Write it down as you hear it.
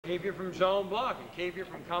keep you from zone blocking, keep you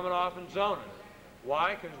from coming off and zoning.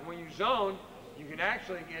 Why? Because when you zone, you can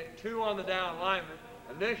actually get 2 on the down lineman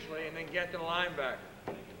initially and then get to the linebacker.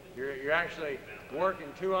 You're actually working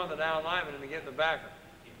 2 on the down lineman and then getting the backer.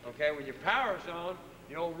 Okay, when you power zone,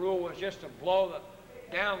 the old rule was just to blow the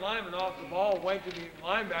down lineman off the ball, wait till the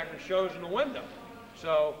linebacker shows in the window.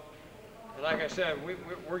 So, like I said,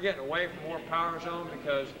 we're getting away from more power zone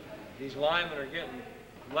because these linemen are getting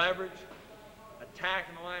leverage,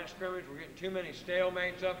 attacking the line of scrimmage. We're getting too many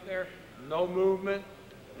stalemates up there, no movement.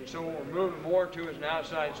 And so what we're moving more to is an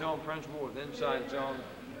outside zone principle with inside zone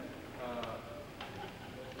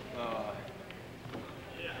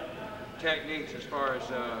techniques as far as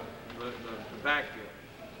the backfield.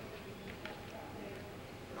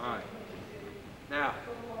 All right. Now,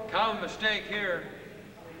 common mistake here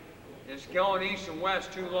is going east and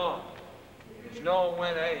west too long. It's knowing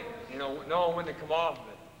when to come off of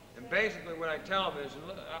it. And basically what I tell them is,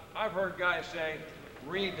 I've heard guys say,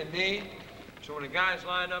 read the knee. So when a guy's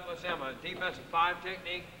lined up, let's say I'm a defensive 5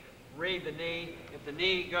 technique, read the knee. If the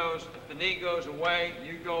knee goes away,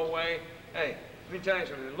 you go away. Hey, let me tell you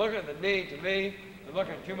something. They're looking at the knee, to me, they're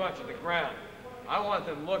looking too much at the ground. I want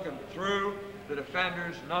them looking through the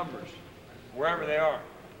defender's numbers, wherever they are.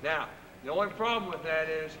 Now, the only problem with that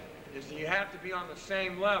is that you have to be on the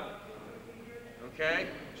same level. Okay?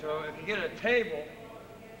 So if you get a table,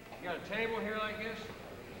 you got a table here like this,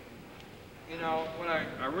 you know, what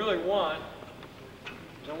I really want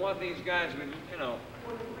is I want these guys to be, you know,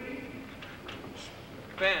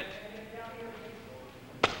 bent.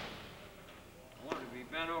 I want them to be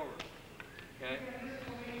bent over. Okay?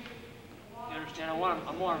 You understand? I want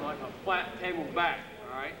them like a flat table back.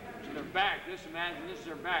 All right? So their back, imagine this is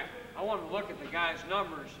their back. I want them to look at the guy's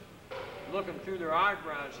numbers, looking through their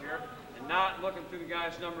eyebrows here, and not looking through the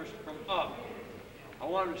guy's numbers from up. I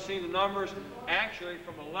want them to see the numbers actually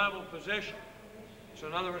from a level position. So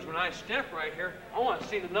in other words, when I step right here, I want to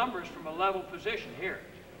see the numbers from a level position here.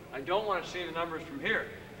 I don't want to see the numbers from here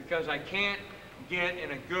because I can't get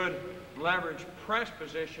in a good leverage press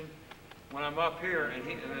position when I'm up here and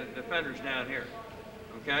the defender's down here.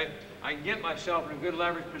 Okay? I can get myself in a good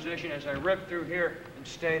leverage position as I rip through here and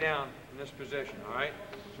stay down in this position. All right?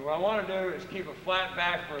 So what I want to do is keep a flat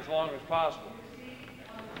back for as long as possible.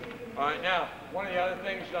 All right, now, one of the other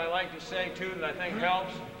things that I like to say, too, that I think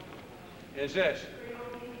helps is this.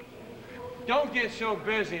 Don't get so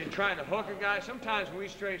busy in trying to hook a guy. Sometimes when we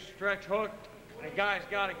stretch hook and a guy's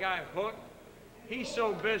got a guy hooked, he's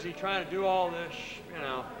so busy trying to do all this, you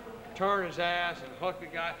know, turn his ass and hook the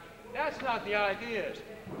guy. That's not the idea.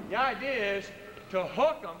 The idea is to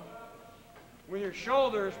hook him with your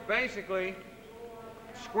shoulders basically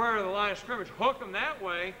square to the line of scrimmage. Hook him that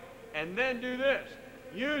way and then do this.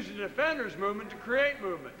 Use the defender's movement to create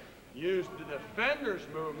movement. Use the defender's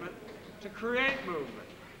movement to create movement.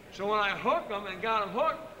 So when I hook them and got them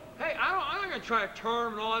hooked, hey, I'm not going to try to turn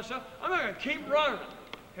them and all that stuff. I'm not going to keep running them.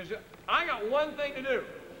 Because I got one thing to do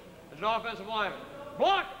as an offensive lineman.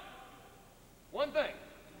 Block them. One thing.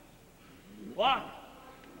 Block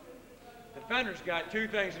them. Defender's got 2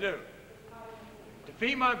 things to do.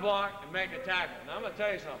 Defeat my block and make a tackle. Now I'm going to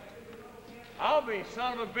tell you something. I'll be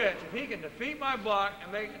son of a bitch if he can defeat my block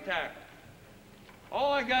and make the tackle.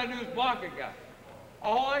 All I got to do is block the guy.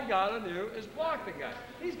 All I got to do is block the guy.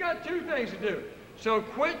 He's got 2 things to do. So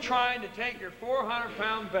quit trying to take your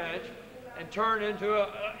 400-pound bench and turn into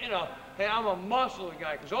a, you know, hey, I'm a muscle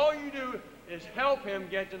guy. Because all you do is help him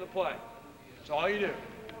get to the play. That's all you do.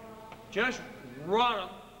 Just run him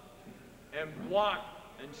and block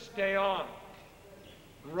and stay on him.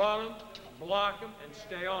 Run him, block him, and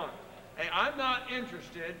stay on him. Hey, I'm not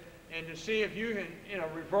interested in to see if you can, you know,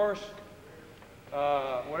 reverse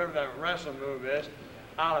whatever that wrestling move is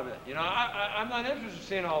out of it. You know, I'm not interested in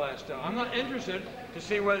seeing all that stuff. I'm not interested to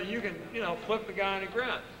see whether you can, you know, flip the guy on the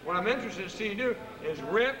ground. What I'm interested in seeing you do is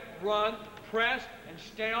rip, run, press, and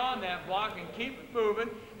stay on that block and keep it moving.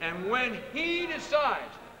 And when he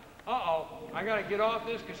decides, uh-oh, I got to get off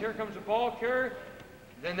this because here comes the ball carrier,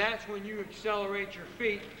 then that's when you accelerate your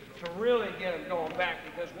feet to really get him going back.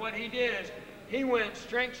 Because what he did is he went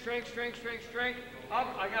strength, strength, strength, strength, strength,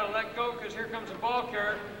 up, I got to let go because here comes the ball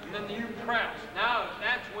carrier, and then you press. Now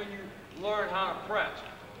that's when you learn how to press.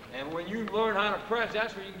 And when you learn how to press,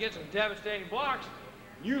 that's when you can get some devastating blocks.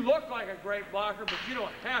 You look like a great blocker, but you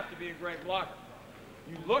don't have to be a great blocker.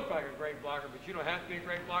 You look like a great blocker, but you don't have to be a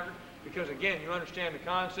great blocker because, again, you understand the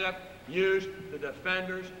concept. Use the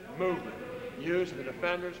defender's movement. Use the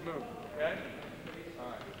defender's movement, okay? All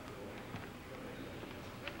right.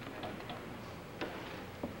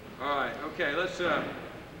 All right, okay, let's,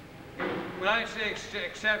 when I say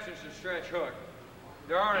exceptions to stretch hook,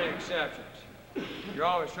 there aren't any exceptions. You're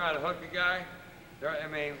always trying to hook a guy. I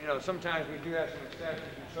mean, you know, sometimes we do have some exceptions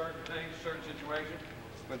in certain things, certain situations,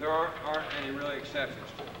 but there aren't any really exceptions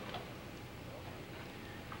to it.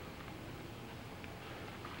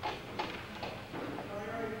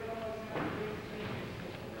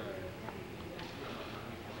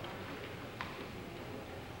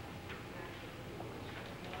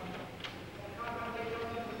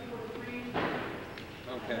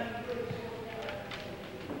 Okay.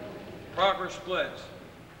 Proper splits.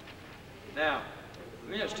 Now,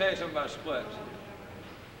 let me just tell you something about splits.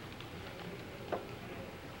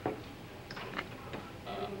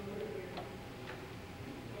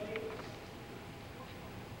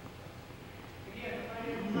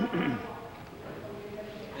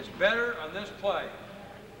 It's better on this play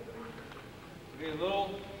to be a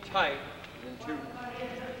little tight than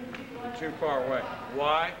too far away.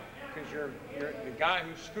 Why? Because the guy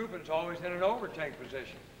who's scooping is always in an overtake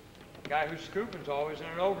position. The guy who's scooping is always in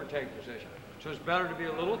an overtake position. So it's better to be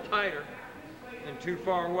a little tighter than too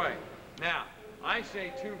far away. Now, I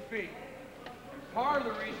say 2 feet. And part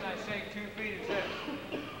of the reason I say 2 feet is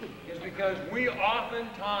this, is because we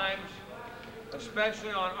oftentimes,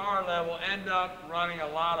 especially on our level, end up running a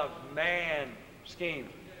lot of man schemes.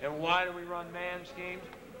 And why do we run man schemes?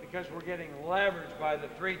 Because we're getting leveraged by the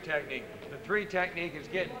 3 technique. The 3 technique is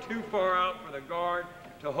getting too far out for the guard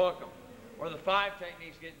to hook them. Or the 5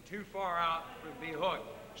 technique is getting too far out to be hooked.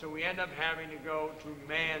 So we end up having to go to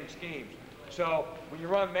man schemes. So when you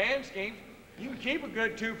run man schemes, you can keep a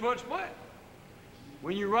good 2-foot split.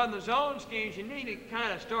 When you run the zone schemes, you need to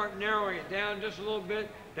kind of start narrowing it down just a little bit.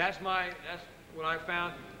 That's what I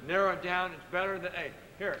found. Narrow it down. It's better than, hey,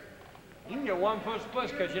 here, you can get 1-foot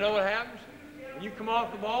splits because you know what happens? When you come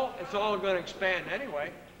off the ball, it's all going to expand anyway.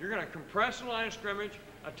 You're going to compress the line of scrimmage,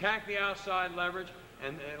 attack the outside leverage,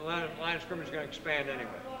 and the line of scrimmage is going to expand anyway.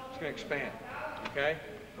 It's going to expand, okay?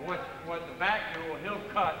 And what the back do, well, he'll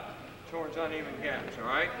cut towards uneven gaps, all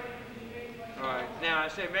right? All right, now I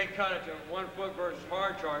say make cut it to 1 foot versus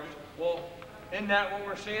hard charges. Well, isn't that what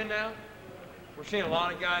we're seeing now? We're seeing a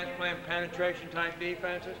lot of guys playing penetration type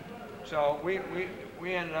defenses. So we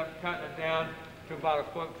ended up cutting it down to about a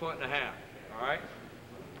foot, 1.5 feet. All right?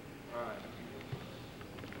 All right.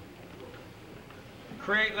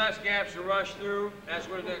 Create less gaps to rush through. That's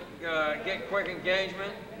where the get quick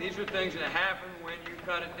engagement. These are things that happen when you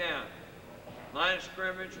cut it down. Line of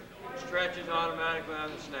scrimmage stretches automatically on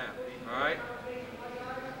the snap. All right?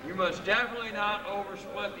 You must definitely not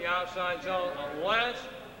oversplit the outside zone unless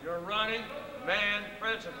you're running man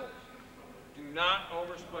principles. Do not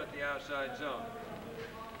oversplit the outside zone.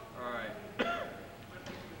 All right.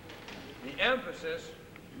 The emphasis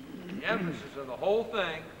of the whole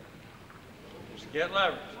thing is to get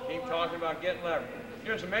leverage. Keep talking about getting leverage. You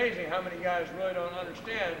know, it's amazing how many guys really don't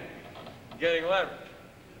understand getting leverage.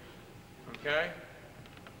 Okay?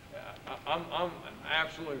 I'm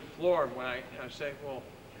absolutely floored when I say, well,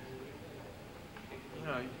 you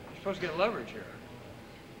know, you're supposed to get leverage here.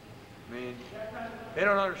 I mean, they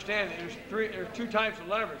don't understand that there's 2 types of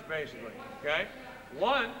leverage, basically. Okay?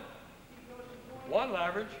 One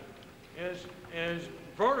leverage is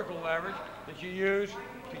vertical leverage that you use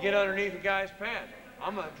to get underneath a guy's pad.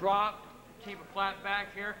 I'm going to drop, keep a flat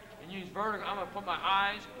back here, and use vertical. I'm going to put my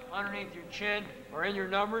eyes underneath your chin or in your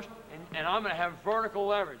numbers, and I'm going to have vertical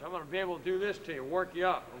leverage. I'm going to be able to do this to you, work you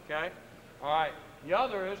up, okay? All right. The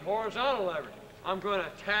other is horizontal leverage. I'm going to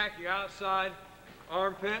attack your outside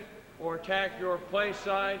armpit or attack your play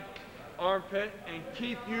side armpit and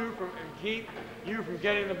keep you from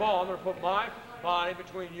getting the ball. I'm going to put my body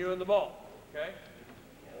between you and the ball, okay?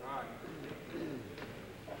 All right.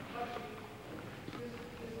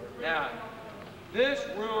 Now, this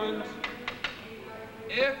ruins,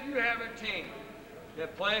 if you have a team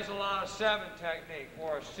that plays a lot of 7 technique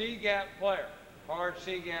or a C-gap player, hard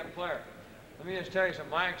C-gap player, let me just tell you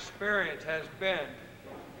something. My experience has been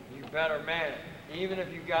you better man it. Even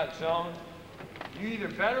if you've got zones, you either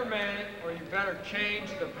better man it or you better change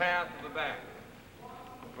the path of the back.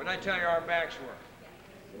 What did I tell you our backs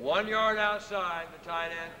were? 1 yard outside the tight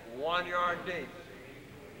end, 1 yard deep.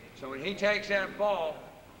 So when he takes that ball,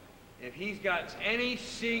 if he's got any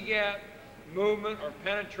C-gap movement or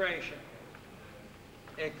penetration,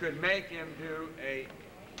 it could make him do a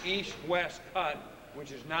east-west cut,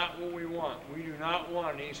 which is not what we want. We do not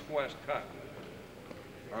want an east-west cut.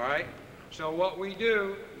 All right? So what we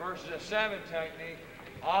do versus a 7 technique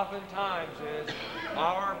oftentimes is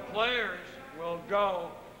our players will go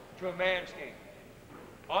to a man scheme.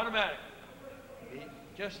 Automatically.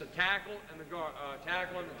 Just the tackle and the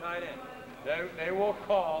tight end. They will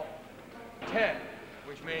call 10,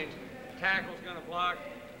 which means tackle's going to block.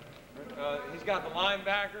 He's got the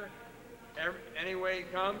linebacker any way he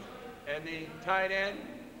comes, and the tight end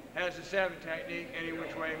has the 7 technique any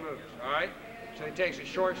which way he moves, all right? So he takes a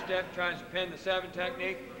short step, tries to pin the 7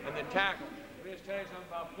 technique, and then tackle. Let me just tell you something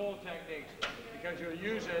about pull techniques, because you'll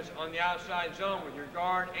use this on the outside zone with your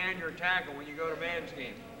guard and your tackle when you go to man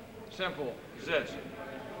scheme. Simple as this.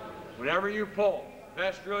 Whenever you pull,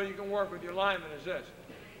 best drill you can work with your lineman is this.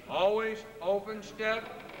 Always open step,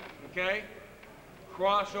 okay?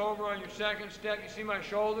 Cross over on your second step. You see my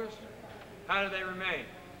shoulders? How do they remain?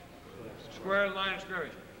 Square line of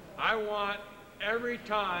scrimmage. I want every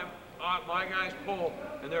time my guys pull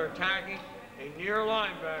and they're attacking a near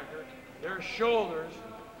linebacker, their shoulders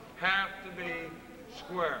have to be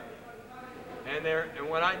square. And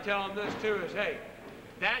what I tell them this too is, hey,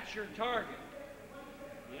 that's your target.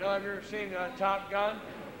 You know, have you ever seen Top Gun?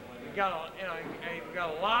 You got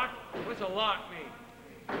a lock. What's a lock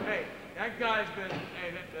mean? Hey, that guy's been,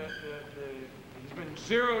 he's been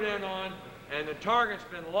zeroed in on, and the target's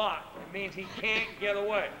been locked. It means he can't get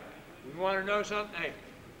away. You want to know something? Hey,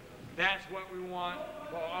 that's what we want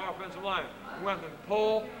for our offensive line. We want them to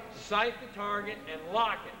pull, sight the target, and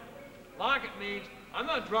lock it. Lock it means I'm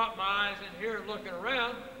not dropping my eyes in here and looking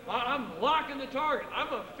around. I'm locking the target. I'm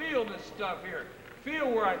going to feel this stuff here. Feel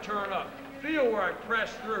where I turn up. Feel where I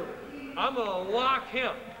press through. I'm going to lock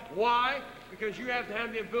him. Why? Because you have to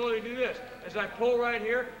have the ability to do this. As I pull right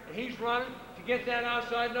here, and he's running, to get that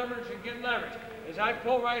outside number to get leverage. As I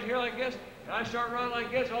pull right here like this, and I start running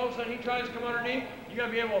like this, all of a sudden he tries to come underneath, you got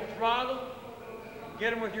to be able to throttle,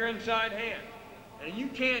 get him with your inside hand. And you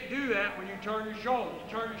can't do that when you turn your shoulders.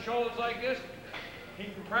 You turn your shoulders like this, he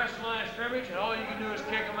can press the line of scrimmage, and all you can do is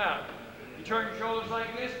kick him out. You turn your shoulders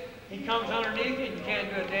like this, he comes underneath you, and you can't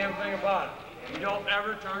do a damn thing about it. You don't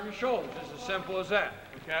ever turn your shoulders. It's as simple as that,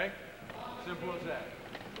 okay? Simple as that.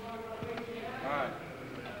 All right.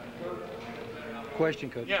 Question,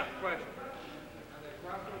 Coach. Yeah, question.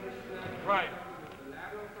 Right.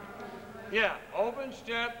 Yeah, open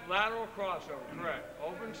step, lateral crossover, correct.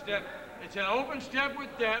 Open step. It's an open step with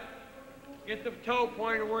depth. Get the toe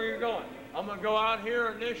pointed where you're going. I'm going to go out here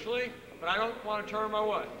initially, but I don't want to turn my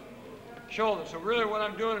what? Shoulder. So really what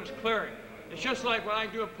I'm doing is clearing. It's just like when I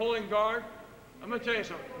do a pulling guard. I'm going to tell you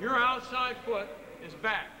something. Your outside foot is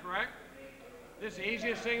back, correct? This is the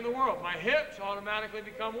easiest thing in the world. My hips automatically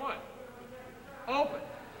become what? Open.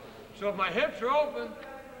 So if my hips are open,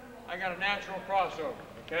 I got a natural crossover,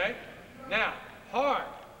 okay? Now, hard.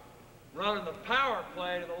 Running the power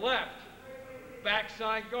play to the left.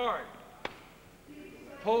 Backside guard.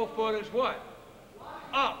 Pull foot is what?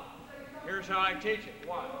 Up. Here's how I teach it.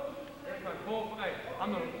 Watch. Here's my pull foot. Hey,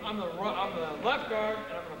 I'm the left guard,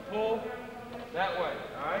 and I'm going to pull that way,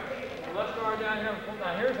 all right? The left guard down here.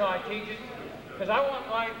 Now, here's how I teach it. Because I want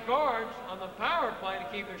my guards on the power play to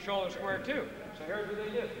keep their shoulders square too. So here's what they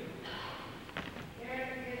do.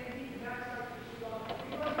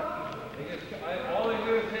 All they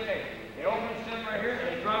do is they open step right here,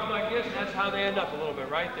 and they drop like this, and that's how they end up a little bit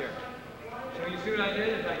right there. So you see what I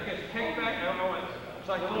did? Is I just kick back. I don't know what. It's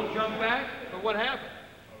like a little jump back, but what happened?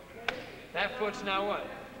 That foot's now what?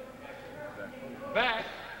 Back.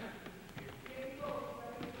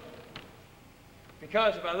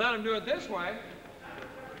 Because if I let them do it this way,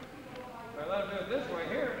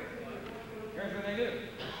 here, here's what they do.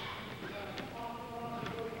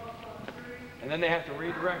 And then they have to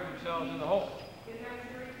redirect themselves in the hole.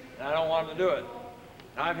 And I don't want them to do it.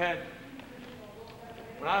 And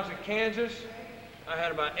when I was in Kansas, I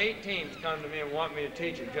had about 8 teams come to me and want me to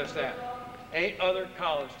teach them just that. 8 other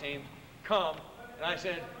college teams come, and I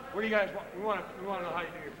said, what do you guys want? We want to know how you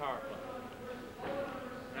do your power play.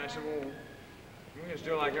 And I said, well, you can just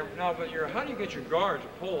do it like every, no, but how do you get your guards to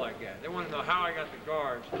pull like that? They want to know how I got the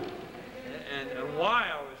guards and why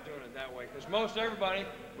I was doing it that way. Because most everybody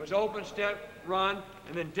was open step, run,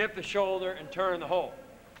 and then dip the shoulder and turn the hole.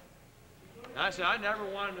 And I said, I never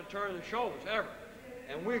wanted to turn the shoulders, ever.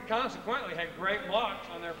 And we consequently had great blocks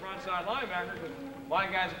on their front side linebackers because my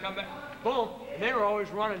guys would come back, boom, and they were always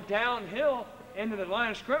running downhill into the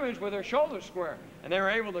line of scrimmage with their shoulders square. And they were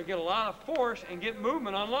able to get a lot of force and get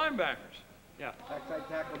movement on linebackers. Yeah. Backside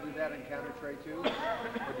tackle do that in counter tray too?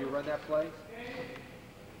 Or do you run that play?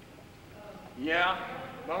 Yeah,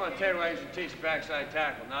 but I'm going to tell you why I used to teach backside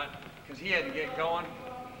tackle, not because he had to get going.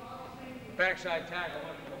 Backside tackle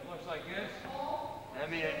looks like this. I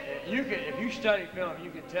mean, if you study film,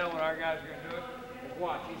 you can tell when our guys are going to do it. Just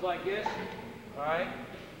watch. He's like this. All right.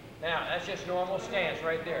 Now that's just normal stance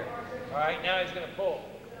right there. All right. Now he's going to pull.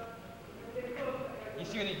 You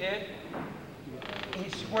see what he did? He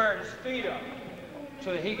squared his feet up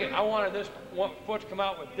so that he could. I wanted this foot to come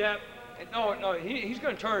out with depth no, he's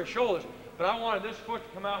going to turn his shoulders, but I wanted this foot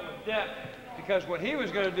to come out with depth, because what he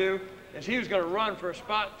was going to do is he was going to run for a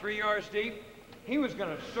spot 3 yards deep. He was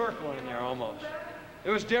going to circle in there almost. It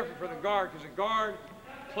was different for the guard, because the guard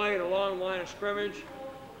played a long line of scrimmage.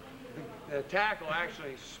 The tackle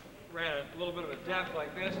actually ran a little bit of a depth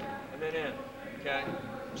like this and then in, okay?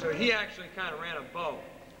 So he actually kind of ran a bow.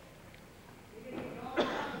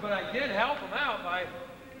 But I did help him out by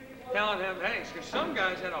telling him, hey, because some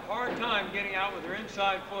guys had a hard time getting out with their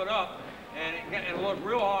inside foot up, and it looked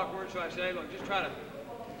real awkward, so I said, hey, look, just try to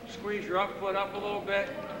squeeze your up foot up a little bit,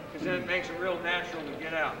 because then it makes it real natural to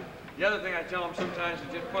get out. The other thing I tell them sometimes is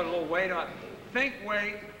just put a little weight on. Think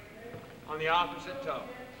weight on the opposite toe.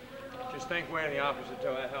 Just think weight on the opposite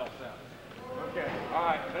toe. That helps out. Okay, all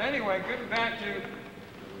right. But anyway, getting back to,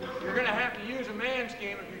 you're going to have to use a man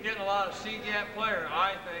scheme if you're getting a lot of C-gap player,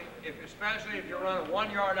 I think, especially if you're running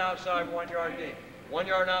 1 yard outside, 1 yard deep. 1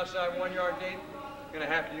 yard outside, 1 yard deep, you're going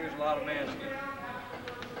to have to use a lot of man scheme.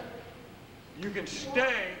 You can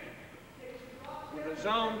stay with the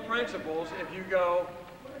zone principles if you go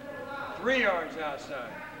 3 yards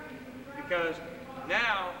outside, because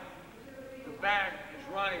now the back is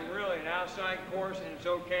running really an outside course, and it's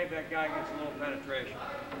okay if that guy gets a little penetration.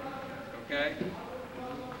 Okay?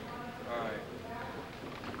 All right.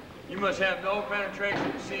 You must have no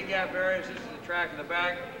penetration in C-gap areas. This is the track in the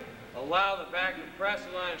back. Allow the back to press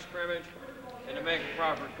the line of scrimmage and to make a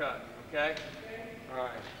proper cut. Okay? All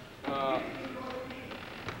right. Let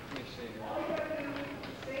me see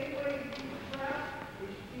here.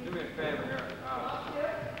 Do me a favor here.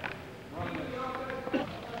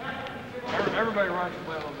 Everybody runs and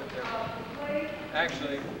play a little bit there.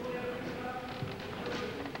 Actually,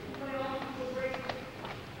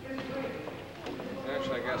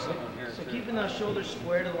 I got something here. So keeping those shoulders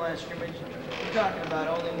square to the line of scrimmage, we're talking about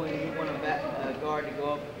only when you want a guard to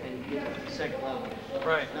go up and get to the second level.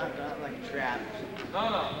 Right. Not like a trap.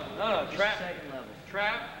 No. Trap. Second level.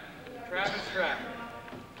 Trap is trap.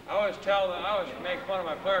 I always make fun of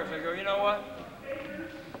my players. I go, you know what?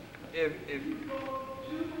 If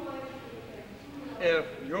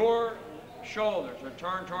your shoulders are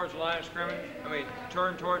turned towards the line of scrimmage,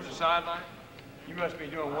 turned towards the sideline, you must be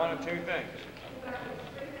doing one of two things.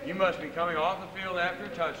 You must be coming off the field after a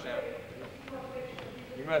touchdown.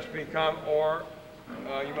 You must be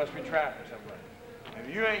you must be trapping somebody. If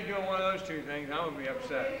you ain't doing one of those two things, I'm gonna be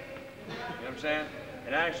upset. You know what I'm saying?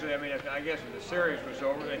 And actually, I guess if the series was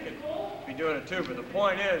over, they could be doing it too. But the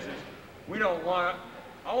point is we don't want.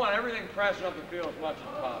 I want everything pressing up the field as much as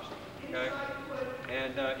possible. Okay.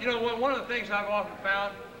 And you know what? One of the things I've often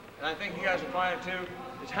found, and I think you guys will find it too,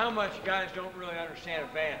 is how much guys don't really understand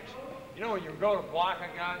advance. You know, when you go to block a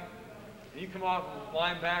guy, and you come off of a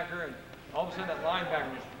linebacker, and all of a sudden that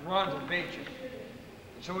linebacker just runs and beats you.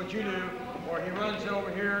 And so what you do, or he runs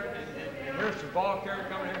over here, and here's the ball carrier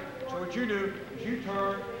coming here. So what you do is you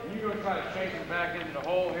turn, and you go try to chase him back into the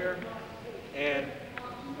hole here, and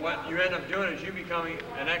what you end up doing is you becoming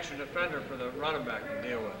an extra defender for the running back to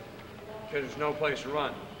deal with, because there's no place to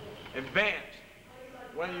run. Advance,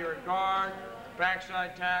 whether you're a guard,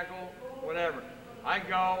 backside tackle, whatever. I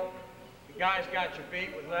go, the guy's got you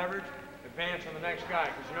beat with leverage, advance on the next guy,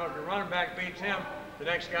 because you know if your running back beats him, the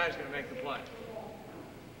next guy's going to make the play.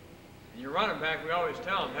 And your running back, we always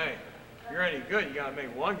tell him, hey, if you're any good, you got to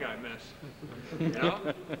make one guy miss. You know?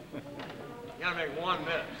 You got to make one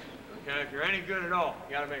miss. Okay? If you're any good at all,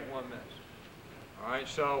 you got to make one miss. All right?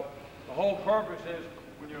 So the whole purpose is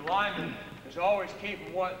when you're lineman, is always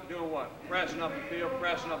keeping doing what? Pressing up the field,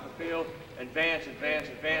 advance, and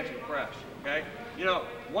press. Okay? You know,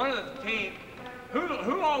 one of the team,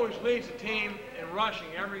 who always leads the team in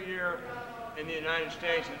rushing every year in the United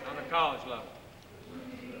States on the college level?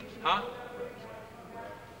 Huh?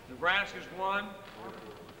 Nebraska's one.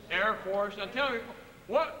 Air Force. Now tell me,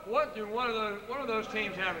 what do one of those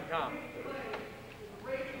teams have in common?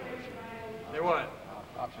 They what?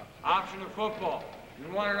 Optional football. You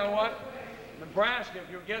want to know what? Nebraska,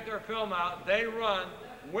 if you get their film out, they run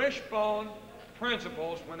wishbone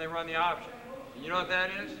principles when they run the option. And you know what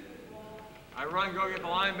that is? I go get the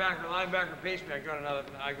linebacker beats me, I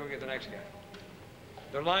go get the next guy.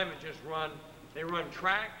 Their linemen just they run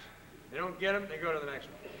tracks, they don't get them, they go to the next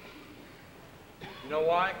one. You know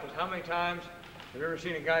why? Because how many times have you ever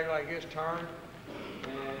seen a guy like this turn,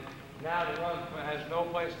 and now the run has no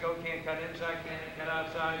place to go, can't cut inside, can't cut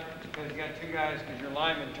outside, because you got two guys, because your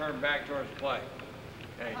linemen turn back towards the play.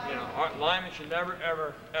 Okay, you know, our linemen should never,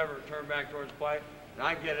 ever, ever turn back towards the play. And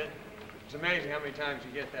I get it. It's amazing how many times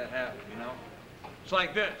you get that happen, you know? It's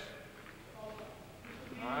like this.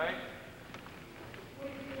 All right?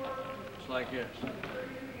 It's like this.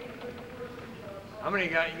 How many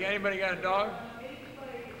you got? Anybody got a dog?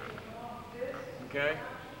 Okay.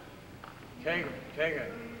 Take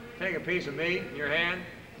a piece of meat in your hand,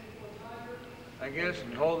 I guess,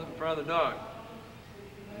 and hold it in front of the dog.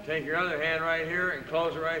 And take your other hand right here and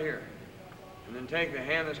close it right here. And then take the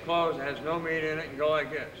hand that's closed that has no meat in it and go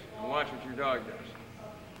like this. And watch what your dog does.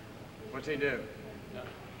 What's he do? No.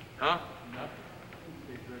 Huh? No.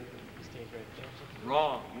 He stays right there.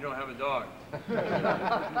 Wrong. You don't have a dog.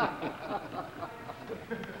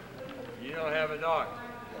 You don't have a dog.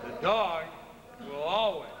 The dog will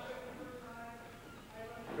always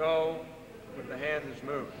go with the hand that's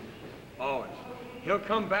moving. Always. He'll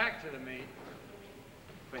come back to the meat,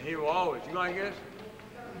 but he will always. You like this?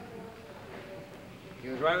 He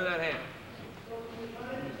was right with that hand.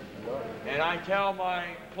 And I tell my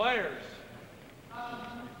players,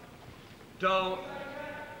 don't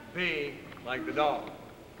be like the dog.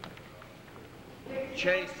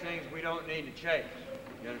 Chase things we don't need to chase.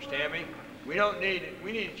 You understand me? We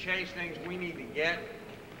need to chase things we need to get,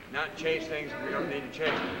 not chase things we don't need to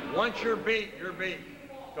chase. Once you're beat, you're beat.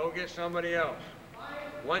 Go get somebody else.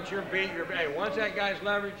 Once you're beat, you're beat. Hey, once that guy's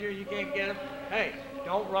leveraged you, you can't get him. Hey,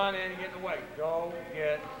 don't run in and get in the way. Go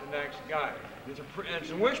get the next guy. It's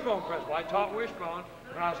a wishbone principle. I taught wishbone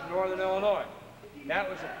when I was in Northern Illinois. That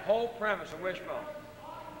was the whole premise of wishbone.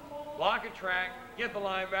 Block a track, get the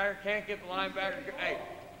linebacker, can't get the linebacker. Hey,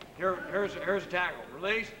 here's a tackle.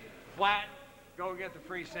 Release, flat, go get the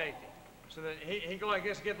free safety. So that he go like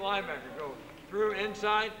this to get the linebacker. Go through,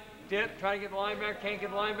 inside, dip, try to get the linebacker, can't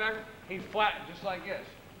get the linebacker. He's flattened just like this.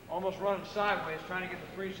 Almost running sideways, trying to get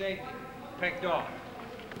the free safety picked off.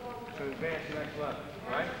 So advance to the next level,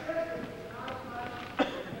 right?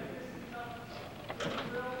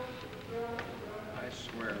 I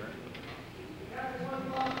swear.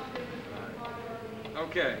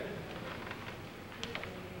 Okay.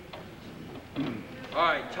 All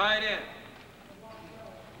right, tight end.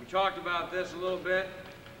 We talked about this a little bit.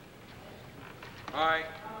 All right,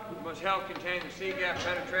 we must help contain the C-gap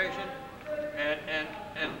penetration.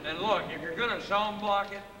 And look, if you're going to zone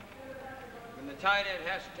block it, then the tight end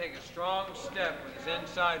has to take a strong step with his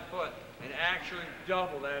inside foot and actually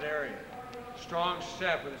double that area. Strong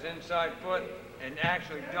step with his inside foot and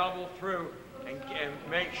actually double through and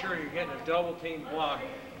make sure you're getting a double team block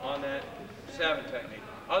on that 7 technique.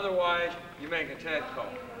 Otherwise, you make a 10 call.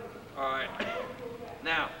 All right.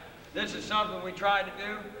 Now, this is something we tried to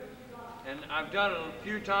do, and I've done it a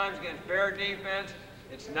few times against bear defense.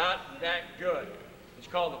 It's not that good. It's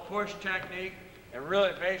called the push technique, and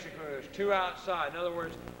really, basically, there's 2 outside. In other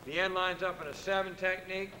words, the end lines up in a 7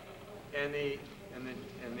 technique, and the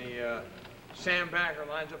Sam backer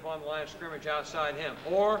lines up on the line of scrimmage outside him.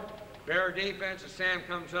 Or bear defense, the Sam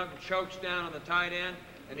comes up and chokes down on the tight end,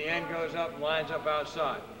 and the end goes up and lines up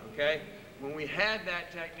outside, okay? When we had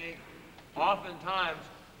that technique, oftentimes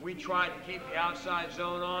we tried to keep the outside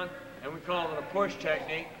zone on, and we called it a push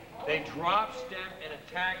technique. They drop step and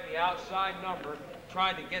attack the outside number,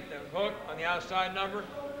 tried to get the hook on the outside number,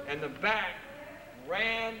 and the back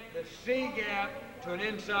ran the C gap to an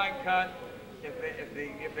inside cut.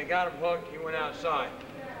 If they got him hooked, he went outside.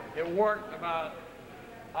 It worked about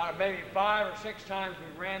maybe 5 or 6 times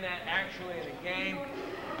we ran that actually in a game.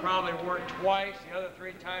 It probably worked twice. The other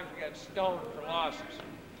 3 times we got stoned for losses.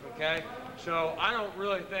 Okay? So I don't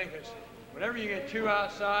really think it's, whenever you get 2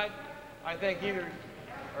 outside, I think either,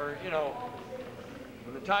 or you know,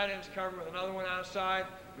 when the tight end's covered with another one outside,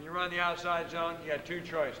 when you run the outside zone, you got 2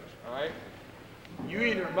 choices, all right? You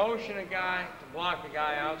either motion a guy to block the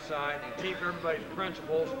guy outside and keep everybody's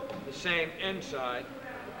principles the same inside,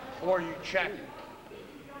 or you check it.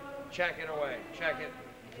 Check it away. Check it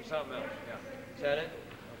to something else. Yeah. Is that it?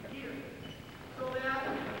 Okay.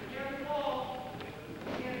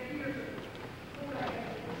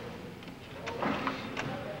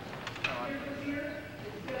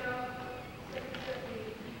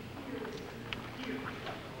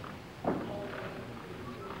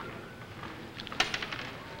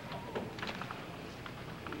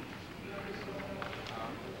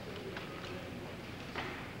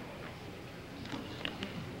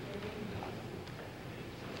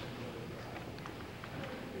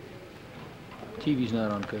 TV's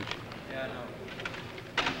not on, Coach. Yeah, I know.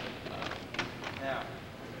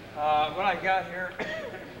 Now, what I got here,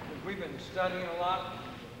 we've been studying a lot,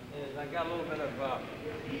 is I got a little bit of,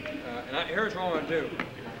 here's what I'm going to do.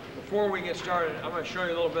 Before we get started, I'm going to show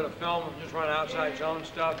you a little bit of film of just running outside zone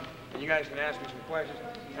stuff, and you guys can ask me some questions.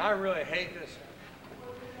 And I really hate this.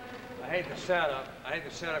 I hate the setup. I hate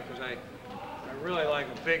the setup because I really like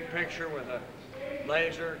a big picture with a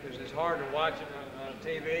laser, because it's hard to watch it on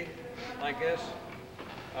TV like this.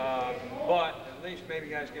 But at least maybe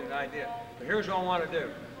you guys get an idea. But here's what I want to do.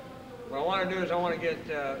 What I want to do is I want to get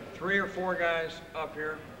 3 or 4 guys up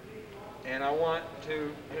here, and I want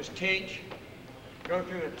to just teach, go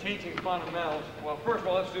through the teaching fundamentals. Well, first of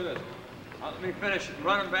all, let's do this. Let me finish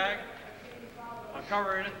running back. I'll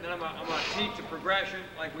cover it, and then I'm going to teach the progression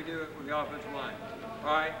like we do it with the offensive line.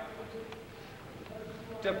 All right?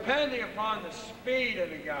 Depending upon the speed of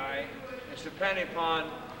the guy, it's depending upon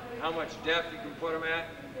how much depth you can put him at.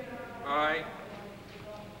 All right?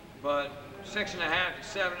 But 6.5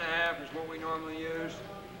 to 7.5 is what we normally use.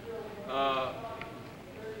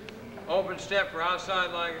 Open step for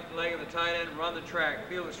outside leg of the tight end, run the track,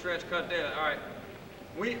 feel the stretch, cut data. All right.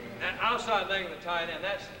 An outside leg of the tight end,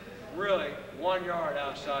 that's really 1 yard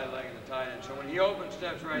outside leg of the tight end. So when he open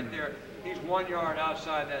steps right there, he's 1 yard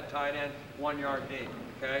outside that tight end, 1 yard deep,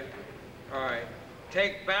 okay? All right.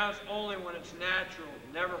 Take bounce only when it's natural.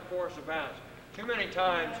 Never force a bounce. Too many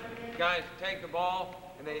times, guys take the ball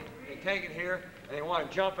and they take it here and they want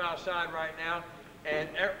to jump outside right now,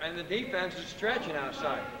 and the defense is stretching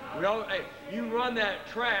outside. Hey, you run that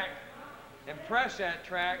track and press that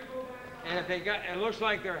track, and if it looks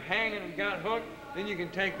like they're hanging and got hooked, then you can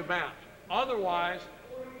take the bounce. Otherwise,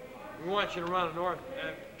 we want you to run a north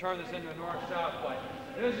and turn this into a north-south play.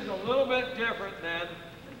 This is a little bit different than,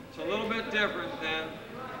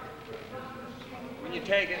 when you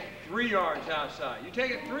take it 3 yards outside. You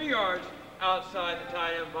take it 3 yards outside the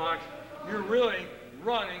tight end box, you're really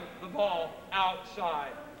running the ball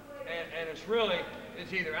outside. And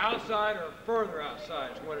it's either outside or further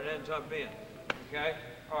outside is what it ends up being. Okay?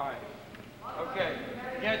 All right. Okay,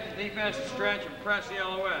 get the defense to stretch and press the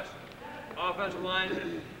LOS. Offensive line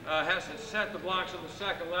has to set the blocks on the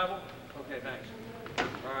second level. Okay, thanks.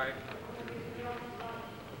 All right.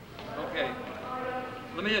 Okay,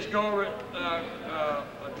 let me just go over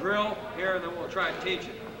a drill here, and then we'll try to teach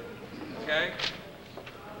it. Okay?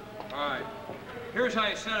 All right. Here's how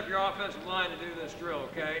you set up your offensive line to do this drill,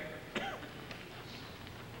 okay?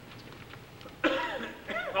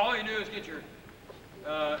 All you do is get your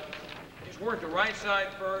just work the right side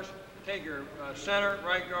first. Take your center,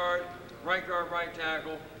 right guard, right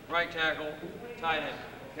tackle, tight end.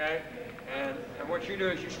 Okay? And what you do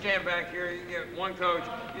is you stand back here. You get one coach,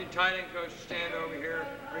 you get tight end coach to stand over here,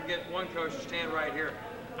 or you get one coach to stand right here.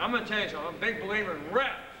 I'm going to tell you something. I'm a big believer in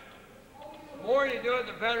reps. The more you do it,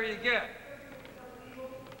 the better you get.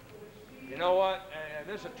 You know what? And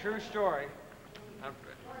this is a true story.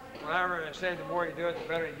 Whenever I say the more you do it, the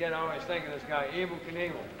better you get, I always think of this guy, Evel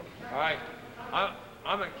Knievel. All right,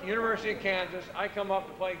 I'm at University of Kansas. I come up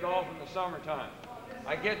to play golf in the summertime.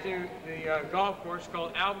 I get to the golf course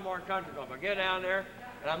called Albemarle Country Club. I get down there,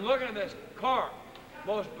 and I'm looking at this car,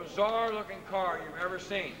 most bizarre-looking car you've ever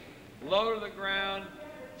seen. Low to the ground,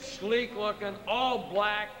 sleek-looking, all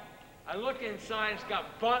black. I look inside, it's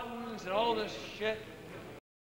got buttons and all this shit.